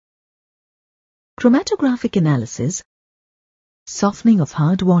chromatographic analysis, softening of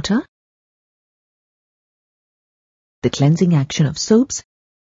hard water, the cleansing action of soaps,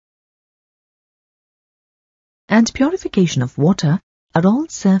 and purification of water are all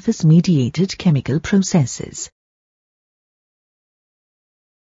surface-mediated chemical processes.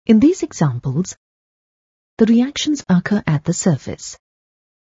 In these examples, the reactions occur at the surface.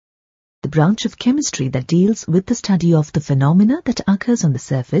 The branch of chemistry that deals with the study of the phenomena that occurs on the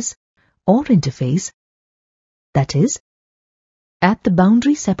surface or interface, that is, at the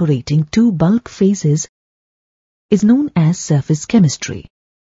boundary separating two bulk phases, is known as surface chemistry.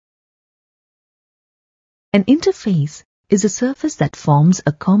 An interface is a surface that forms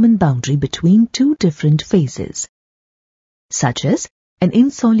a common boundary between two different phases, such as an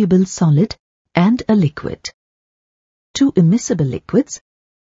insoluble solid and a liquid, two immiscible liquids,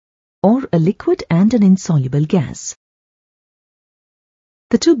 or a liquid and an insoluble gas.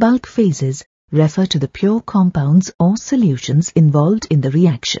 The two bulk phases refer to the pure compounds or solutions involved in the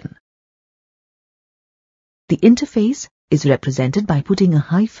reaction. The interface is represented by putting a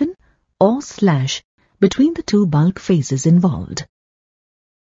hyphen or slash between the two bulk phases involved.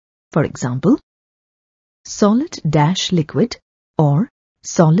 For example, solid-liquid or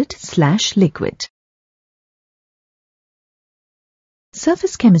solid/liquid.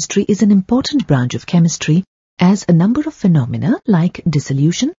 Surface chemistry is an important branch of chemistry as a number of phenomena like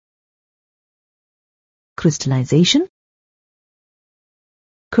dissolution, crystallization,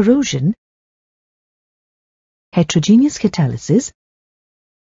 corrosion, heterogeneous catalysis,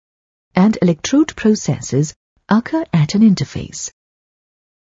 and electrode processes occur at an interface.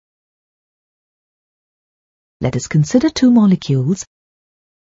 Let us consider two molecules,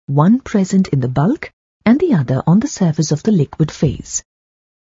 one present in the bulk and the other on the surface of the liquid phase.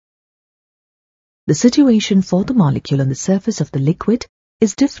 The situation for the molecule on the surface of the liquid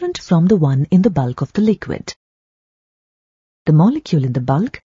is different from the one in the bulk of the liquid. The molecule in the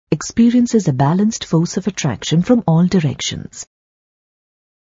bulk experiences a balanced force of attraction from all directions.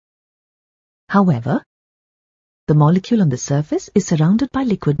 However, the molecule on the surface is surrounded by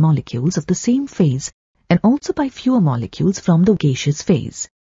liquid molecules of the same phase and also by fewer molecules from the gaseous phase.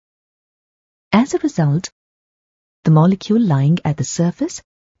 As a result, the molecule lying at the surface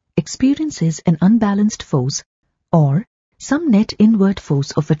experiences an unbalanced force or some net inward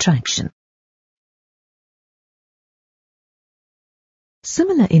force of attraction.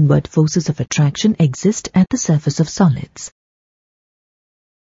 Similar inward forces of attraction exist at the surface of solids.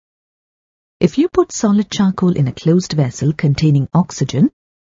 If you put solid charcoal in a closed vessel containing oxygen,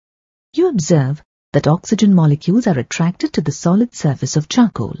 you observe that oxygen molecules are attracted to the solid surface of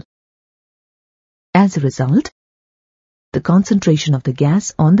charcoal. As a result, the concentration of the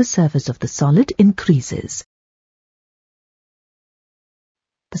gas on the surface of the solid increases.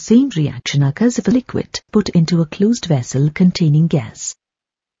 The same reaction occurs if a liquid put into a closed vessel containing gas.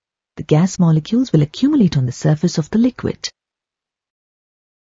 The gas molecules will accumulate on the surface of the liquid.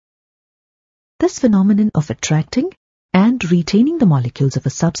 This phenomenon of attracting and retaining the molecules of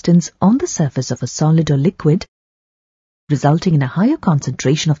a substance on the surface of a solid or liquid, resulting in a higher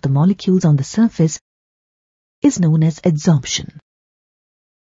concentration of the molecules on the surface, is known as adsorption.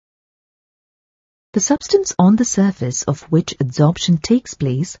 The substance on the surface of which adsorption takes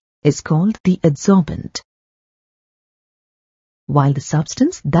place is called the adsorbent, while the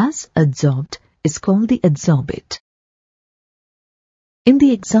substance thus adsorbed is called the adsorbate. In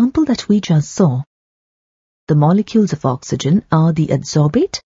the example that we just saw, the molecules of oxygen are the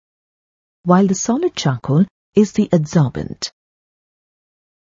adsorbate, while the solid charcoal is the adsorbent.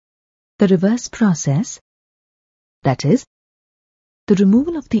 The reverse process, that is, the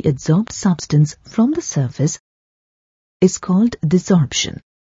removal of the adsorbed substance from the surface, is called desorption.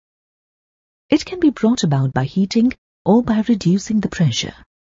 It can be brought about by heating or by reducing the pressure.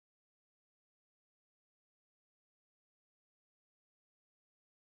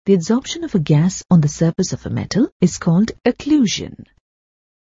 The adsorption of a gas on the surface of a metal is called occlusion.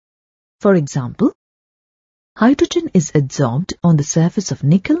 For example, hydrogen is adsorbed on the surface of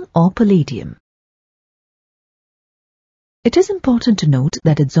nickel or palladium. It is important to note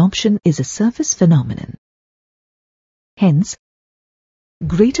that adsorption is a surface phenomenon. Hence,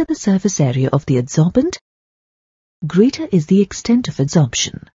 greater the surface area of the adsorbent, greater is the extent of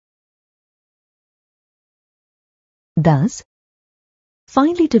adsorption. Thus,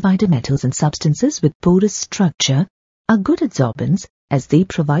 finely divided metals and substances with porous structure are good adsorbents as they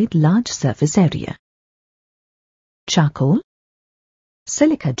provide large surface area. Charcoal,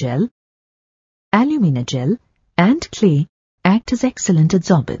 silica gel, alumina gel, and clay act as excellent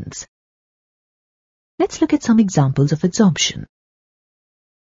adsorbents. Let's look at some examples of adsorption.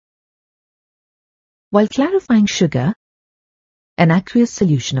 While clarifying sugar, an aqueous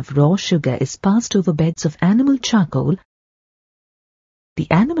solution of raw sugar is passed over beds of animal charcoal.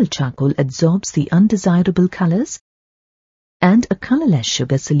 The animal charcoal absorbs the undesirable colors, and a colorless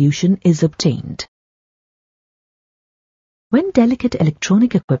sugar solution is obtained. When delicate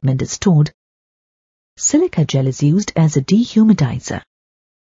electronic equipment is stored, silica gel is used as a dehumidizer,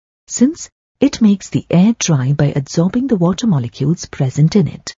 since it makes the air dry by absorbing the water molecules present in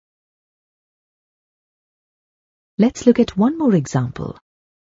it. Let's look at one more example.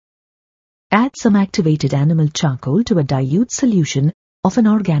 Add some activated animal charcoal to a dilute solution of an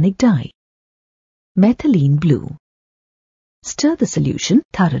organic dye, methylene blue. Stir the solution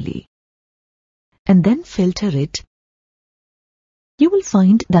thoroughly and then filter it. You will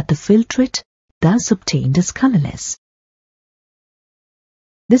find that the filtrate thus obtained is colorless.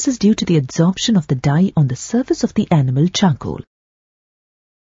 This is due to the adsorption of the dye on the surface of the animal charcoal.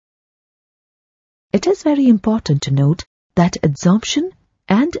 It is very important to note that adsorption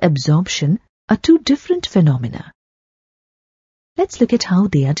and absorption are two different phenomena. Let's look at how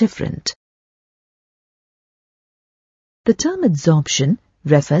they are different. The term adsorption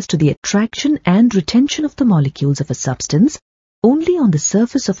refers to the attraction and retention of the molecules of a substance only on the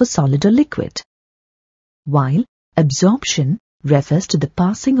surface of a solid or liquid, while absorption refers to the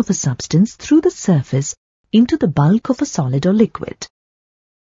passing of a substance through the surface into the bulk of a solid or liquid.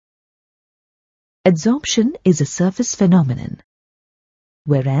 Adsorption is a surface phenomenon,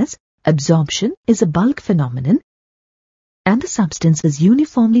 whereas absorption is a bulk phenomenon, and the substance is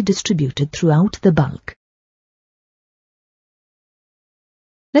uniformly distributed throughout the bulk.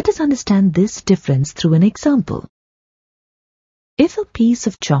 Let us understand this difference through an example. If a piece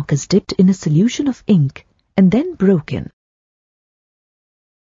of chalk is dipped in a solution of ink and then broken,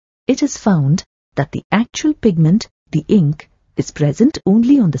 it is found that the actual pigment, the ink, is present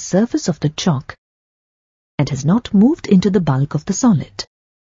only on the surface of the chalk and has not moved into the bulk of the solid.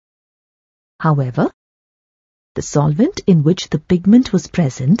 However, the solvent in which the pigment was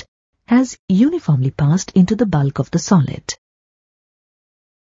present has uniformly passed into the bulk of the solid.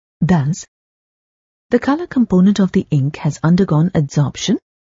 Thus, the color component of the ink has undergone adsorption,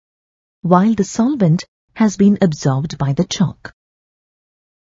 while the solvent has been absorbed by the chalk.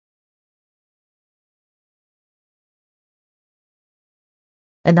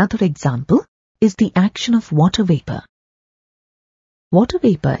 Another example is the action of water vapor. Water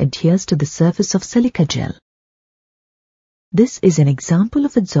vapor adheres to the surface of silica gel. This is an example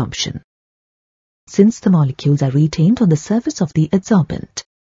of adsorption, since the molecules are retained on the surface of the adsorbent.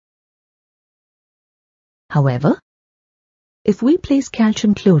 However, if we place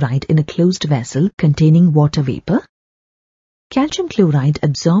calcium chloride in a closed vessel containing water vapor, calcium chloride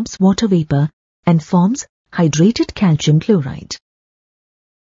absorbs water vapor and forms hydrated calcium chloride.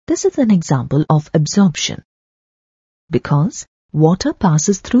 This is an example of absorption, because water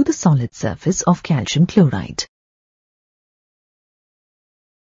passes through the solid surface of calcium chloride.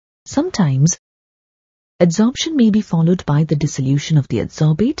 Sometimes, adsorption may be followed by the dissolution of the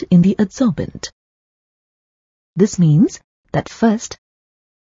adsorbate in the adsorbent. This means that first,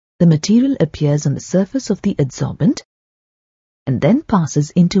 the material appears on the surface of the adsorbent and then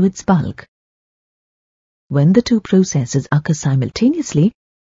passes into its bulk. When the two processes occur simultaneously,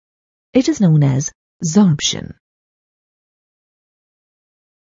 it is known as sorption.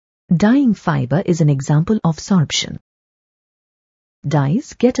 Dyeing fiber is an example of sorption.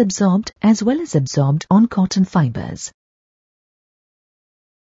 Dyes get absorbed as well as absorbed on cotton fibers.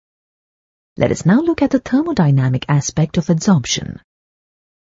 Let us now look at the thermodynamic aspect of adsorption.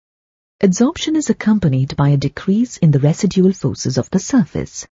 Adsorption is accompanied by a decrease in the residual forces of the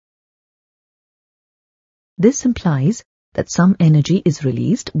surface. This implies that some energy is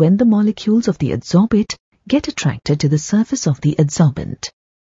released when the molecules of the adsorbate get attracted to the surface of the adsorbent.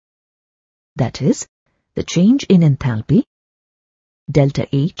 That is, the change in enthalpy, delta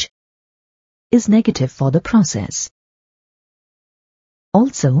H, is negative for the process.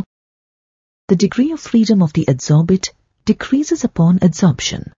 Also, the degree of freedom of the adsorbate decreases upon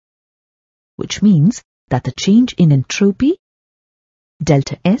adsorption, which means that the change in entropy,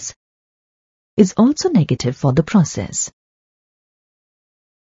 delta S, is also negative for the process.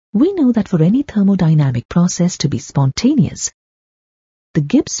 We know that for any thermodynamic process to be spontaneous, the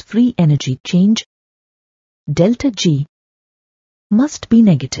Gibbs free energy change, delta G, must be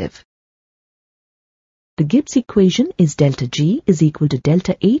negative. The Gibbs equation is delta G is equal to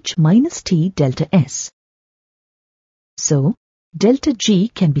delta H minus T delta S. So, delta G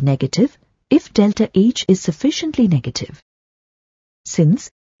can be negative if delta H is sufficiently negative, since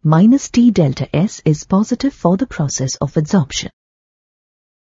minus T delta S is positive for the process of adsorption.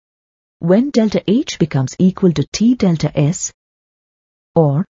 when delta H becomes equal to T delta S,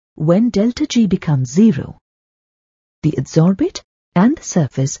 or when delta G becomes 0. The adsorbate and the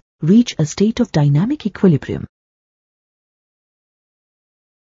surface reach a state of dynamic equilibrium